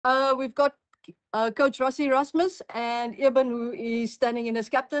We've got Coach Rassie Erasmus and Eben, who is standing in as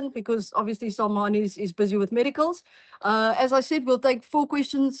captain because obviously Salman is busy with medicals. As I said, we'll take 4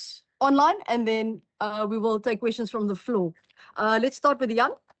 questions online and then we will take questions from the floor. Let's start with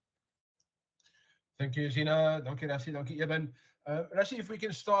Jan. Thank you, Zina. Dank je, Rassie. Dank je, Eben. Rassie, if we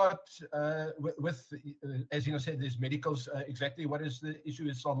can start with as Zina said, there's medicals. Exactly what is the issue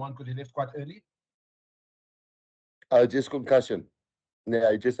with Salman because he left quite early? Just concussion.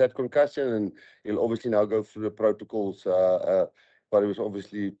 Yeah, he just had concussion and he'll obviously now go through the protocols. But it was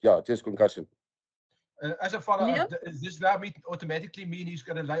obviously, yeah, just concussion. As a follow-up, does this now automatically mean he's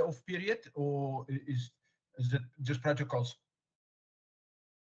got a lay-off period or is it just protocols?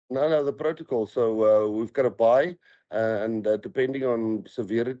 No, the protocol. So we've got to buy, and depending on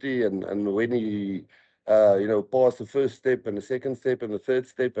severity and when he, passed the first step and the second step and the third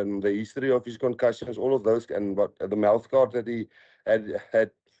step and the history of his concussions, all of those, and what the mouth guard that he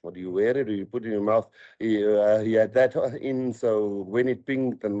had. What do you wear it? Or you put it in your mouth? He had that in. So when it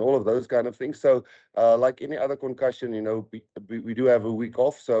pinged and all of those kind of things. So like any other concussion, we do have a week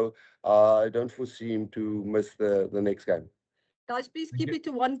off. So I don't foresee him to miss the next game. Guys, please keep it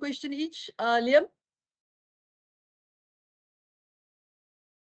to 1 question each. Liam?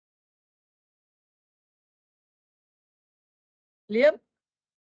 Liam?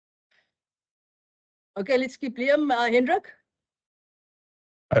 Okay, let's keep Liam. Hendrik?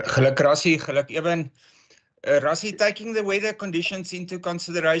 Geluk Rassie, geluk Eben. Rassie, taking the weather conditions into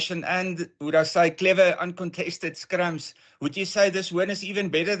consideration and, would I say, clever uncontested scrums, would you say this win is even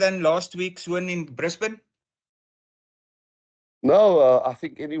better than last week's win in Brisbane? No, I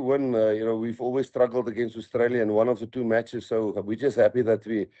think any win, we've always struggled against Australia in one of the 2 matches. So we're just happy that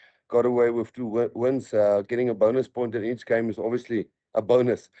we got away with 2 wins. Getting a bonus point in each game is obviously a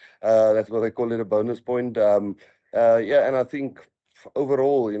bonus. That's what they call it, a bonus point. And I think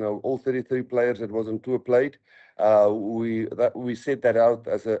overall, all 33 players that was on tour played. We set that out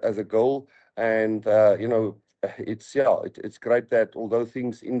as a goal, and it's great that although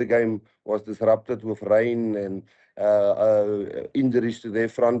things in the game was disrupted with rain and injuries to their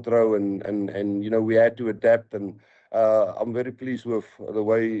front row, and we had to adapt. And I'm very pleased with the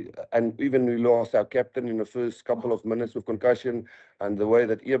way, and even we lost our captain in the first couple of minutes with concussion, and the way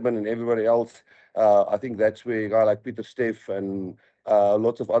that Eben and everybody else. I think that's where a guy like Peter Steff and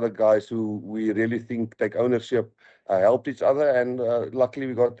lots of other guys who we really think take ownership helped each other, and luckily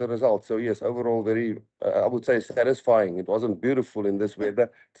we got the result. So yes, overall very, I would say, satisfying. It wasn't beautiful in this weather.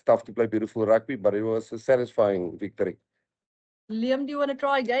 It's tough to play beautiful rugby, but it was a satisfying victory. Liam, do you want to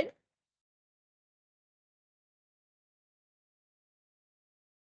try again?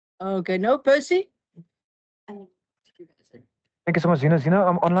 Okay, no, Percy? Thank you so much, Zina. Zina,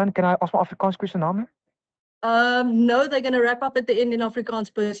 I'm online. Can I ask my Afrikaans question now, man? No, they're going to wrap up at the end in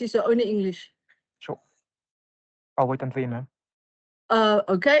Afrikaans, Percy, so only English. Sure. I'll wait until you, man.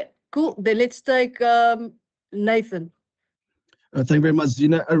 Okay, cool. Then let's take Nathan. Thank you very much,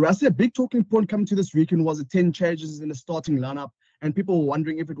 Zina. Rassie, a big talking point coming to this weekend was the 10 changes in the starting lineup, and people were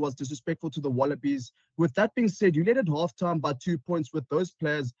wondering if it was disrespectful to the Wallabies. With that being said, you led at halftime by 2 points with those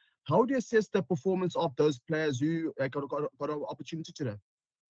players. How do you assess the performance of those players who got an opportunity today?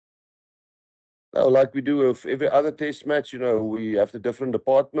 No, like we do with every other test match, we have the different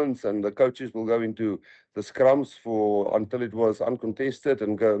departments, and the coaches will go into the scrums until it was uncontested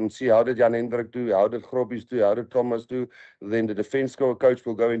and go and see how did Jan Hendrik do, how did Grobbies do, how did Thomas do. Then the defense coach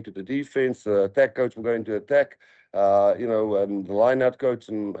will go into the defense, the attack coach will go into attack, and the line-out coach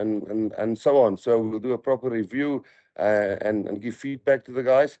and so on. So we'll do a proper review and give feedback to the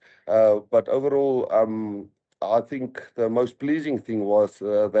guys. But overall, I think the most pleasing thing was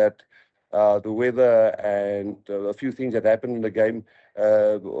that the weather and a few things that happened in the game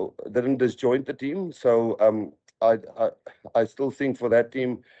didn't disjoint the team. So I still think for that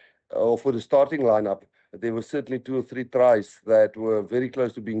team, or for the starting lineup, there were certainly 2 or 3 tries that were very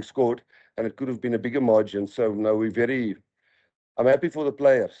close to being scored, and it could have been a bigger margin. So no, I'm happy for the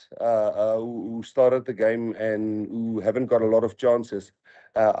players who started the game and who haven't got a lot of chances.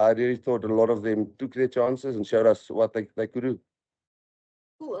 I really thought a lot of them took their chances and showed us what they could do.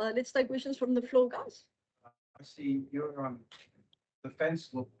 Cool. Let's take questions from the floor, guys. I see your defence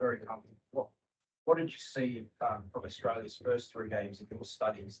looked very comfortable. What did you see from Australia's first 3 games in your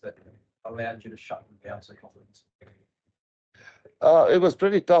studies that allowed you to shut them down so confidently? It was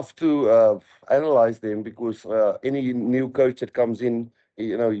pretty tough to analyze them because any new coach that comes in,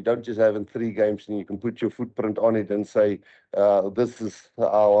 you don't just have in 3 games and you can put your footprint on it and say, this is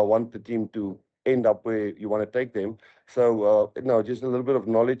how I want the team to end up where you want to take them. So, just a little bit of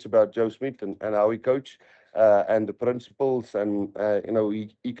knowledge about Joe Smith and how he coach. and the principles, and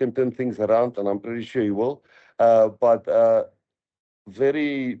he can turn things around, and I'm pretty sure he will. But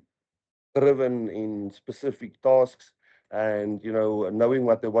very driven in specific tasks, and knowing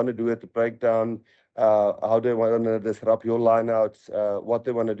what they want to do at the breakdown, how they want to disrupt your lineouts, what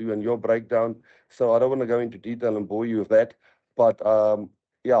they want to do in your breakdown. So I don't want to go into detail and bore you with that, but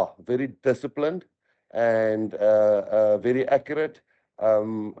yeah, very disciplined and very accurate.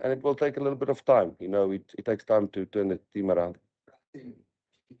 And it will take a little bit of time. It takes time to turn the team around. Do you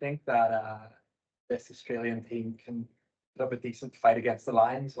think that this Australian team can put up a decent fight against the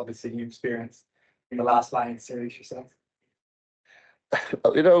Lions? Obviously, you experienced in the last Lions series yourself.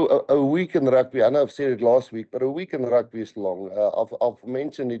 A week in rugby, I know I've said it last week, but a week in rugby is long. I've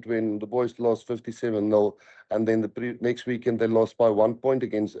mentioned it when the boys lost 57-0, and then the next weekend they lost by 1 point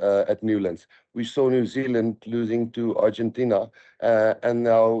against at Newlands. We saw New Zealand losing to Argentina, and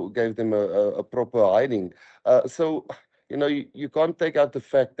now gave them a proper hiding. So, you can't take out the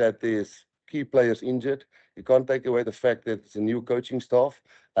fact that there's key players injured. You can't take away the fact that it's a new coaching staff,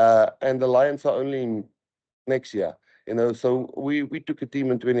 and the Lions are only next year. So we took a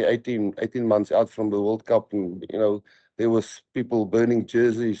team in 2018, 18 months out from the World Cup, and there was people burning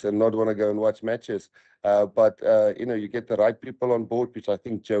jerseys and not want to go and watch matches. But you get the right people on board, which I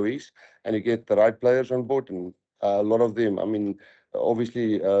think Joe is, and you get the right players on board, and a lot of them. I mean,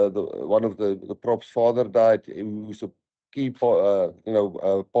 obviously, one of the props' father died. He was a key part,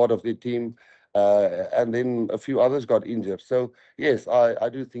 part of the team. And then a few others got injured. So yes, I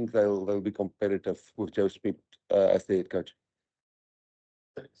do think they'll be competitive with Joe Smith as the head coach.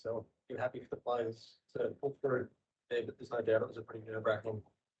 So you're happy for the players to pull through there, but there's no doubt it was a pretty nerve-wracking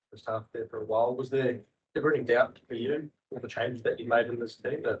first half there for a while. Was there ever any doubt for you with the change that you made in this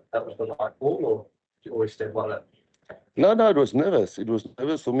team that was the right call, or did you always stand by that? No, it was nervous. It was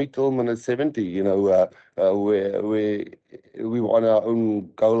nervous for me till minute 70, where we won our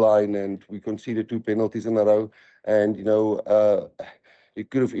own goal line and we conceded 2 penalties in a row. And, it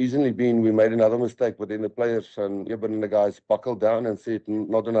could have easily been we made another mistake, but then the players and the guys buckled down and said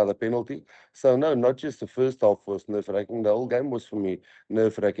not another penalty. So, no, not just the first half was nerve-wracking. The whole game was for me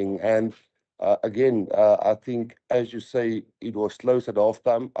nerve-wracking. And again, I think, as you say, it was close at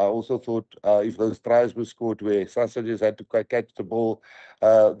halftime. I also thought if those tries were scored where Sausages had to catch the ball,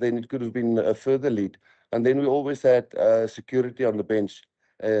 then it could have been a further lead. And then we always had security on the bench,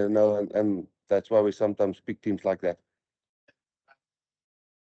 and that's why we sometimes pick teams like that.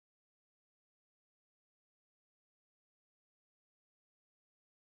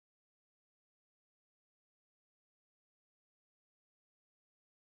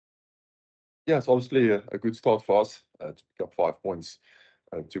 Yeah, it's obviously a good start for us to pick up 5 points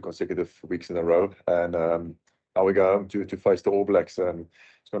 2 consecutive weeks in a row. And now we go home to face the All Blacks. And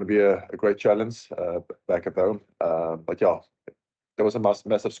it's going to be a great challenge back at home. But yeah, there was a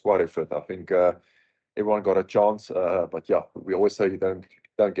massive squad effort. I think everyone got a chance. But yeah, we always say you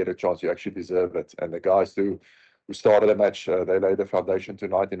don't get a chance, you actually deserve it. And the guys who started the match, they laid the foundation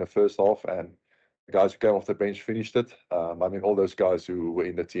tonight in the first half. And the guys who came off the bench finished it. I mean, all those guys who were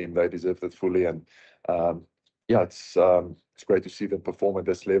in the team, they deserved it fully. And yeah, it's great to see them perform at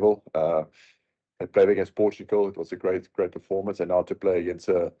this level. They played against Portugal. It was a great performance. And now to play against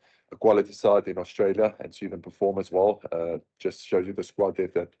a quality side in Australia and see them perform as well, just shows you the squad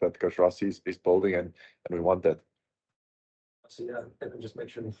that Coach Rassie is building, and we want that. So yeah, Evan just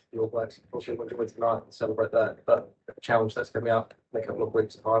mentioned the All Blacks. Unfortunately, we're going to tonight and celebrate that. But the challenge that's coming up in a couple of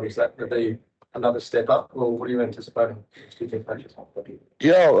weeks' time, is that going to be another step up, or what are you anticipating?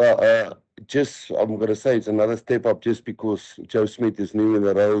 Yeah, I'm going to say it's another step up just because Joe Smith is new in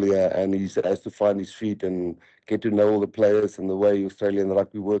the role here and he has to find his feet and get to know all the players and the way Australian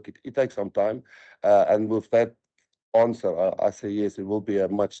rugby work. It takes some time. And with that answer, I say yes, it will be a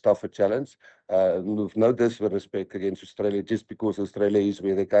much tougher challenge. With no disrespect against Australia, just because Australia is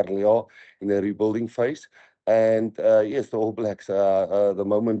where they currently are in their rebuilding phase. And yes, the All Blacks, the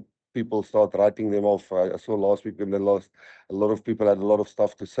moment people start writing them off, I saw last week when they lost, a lot of people had a lot of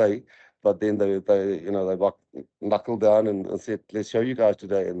stuff to say, but then they knuckled down and said, let's show you guys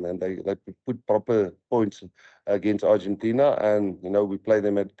today. And then they put proper points against Argentina, and we play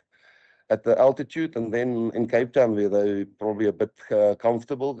them at the altitude, and then in Cape Town where they're probably a bit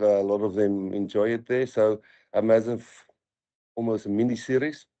comfortable. A lot of them enjoy it there. So a massive, almost a mini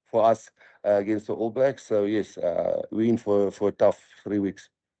series for us against the All Blacks. So yes, we're in for a tough 3 weeks.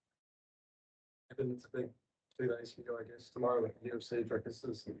 It's a big 2 days for you, I guess. Tomorrow with the UFC breakfast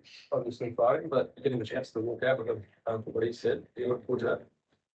is obviously fighting, but getting the chance to walk out with him for what he said. Do you look forward to that?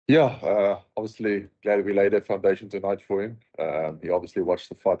 Yeah, obviously glad we laid that foundation tonight for him. He obviously watched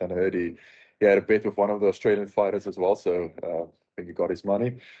the fight and heard he he had a bet with one of the Australian fighters as well. So I think he got his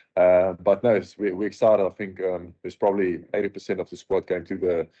money. But no, we're excited. I think there's probably 80% of the squad going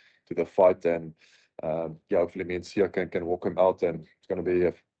to the fight, and yeah, hopefully me and Sia can walk him out, and it's going to be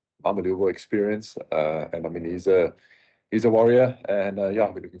an unbelievable experience. And I mean, he's a warrior, and yeah,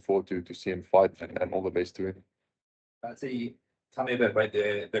 we're looking forward to see him fight, and all the best to him. Rassie, tell me a bit about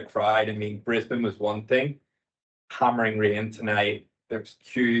the crowd. I mean, Brisbane was one thing, hammering rain tonight. There's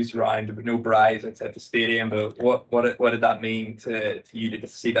queues around, but no braais outside the stadium. But what did that mean to you to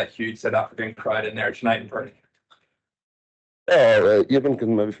see that huge South African crowd in there tonight in Perth? Even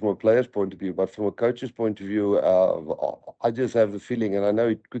maybe from a player's point of view, but from a coach's point of view, I just have the feeling, and I know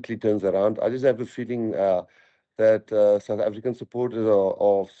it quickly turns around. I just have the feeling that South African supporters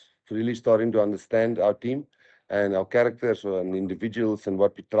are really starting to understand our team and our characters and individuals and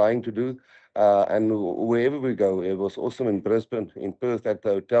what we're trying to do. And wherever we go, it was awesome in Brisbane, in Perth, at the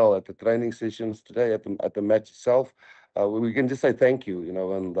hotel, at the training sessions today, at the match itself. We can just say thank you, you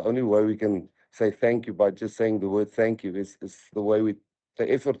know, and the only way we can say thank you by just saying the word thank you is the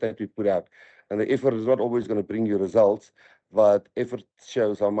effort that we put out. And the effort is not always going to bring you results, but effort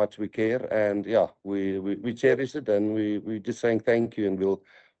shows how much we care. And yeah, we cherish it, and we just saying thank you, and we'll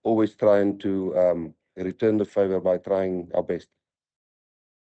always trying to return the favor by trying our best.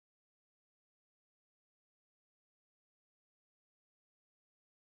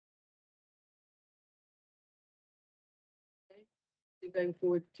 Going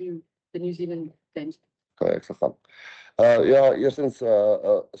forward to the New Zealand games. Okay, ek sal gaan. Ja, eerstens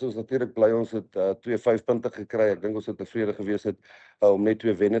soos natuurlik bly ons het 2-5 punte gekry. Ek dink ons het tevrede gewees het om net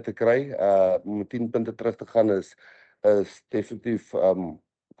 2 wenne te kry. Om 10 punte terug te gaan is definitief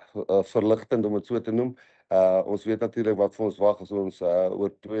verligtend om dit so te noem. Ons weet natuurlik wat vir ons wag as ons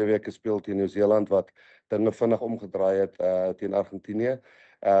oor 2 weke speel teen Nieu-Seeland, wat dinge vinnig omgedraai het teen Argentinië.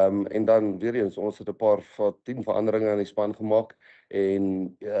 En dan weer eens, ons het 'n paar 10 veranderinge in die span gemaak,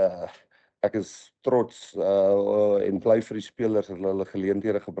 en ek is trots en bly vir die spelers dat hulle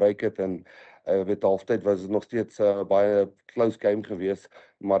geleenthede gebruik het, en weet halftyd was dit nog steeds baie close game geweest,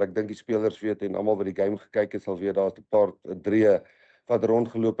 maar ek dink die spelers weet, en almal wat die game gekyk het sal weet, daar's 'n paar drieë wat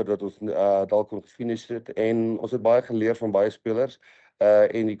rondgeloop het dat ons dalk kon finish het, en ons het baie geleer van baie spelers,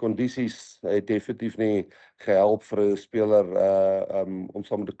 en die kondisies het definitief nie gehelp vir 'n speler om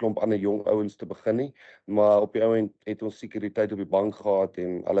saam met 'n klomp ander jong ouens te begin nie, maar op die ou end het ons sekuriteit op die bank gehad,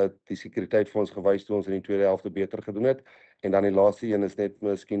 en hulle het die sekuriteit vir ons gewys toe ons in die tweede helfte beter gedoen het. En dan die laaste een is net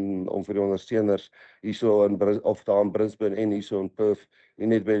miskien om vir die ondersteuners hierso in Brisbane en hierso in Perth, nie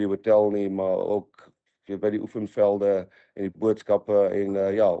net by die hotel nie, maar ook by die oefenvelde en die boodskappe, en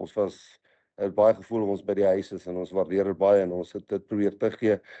ja, ons was baie gevoel ons by die huis is, en ons waardeer dit baie, en ons het dit probeer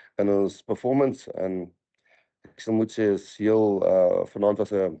teruggee in ons performance, en ek sal moet sê is heel vanaand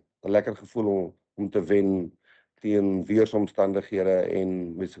was 'n lekker gevoel om te wen teen weersomstandighede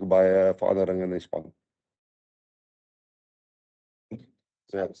en met so baie veranderinge in die span.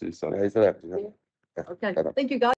 Ja, presies. Hy is reg. Okay, thank you guys.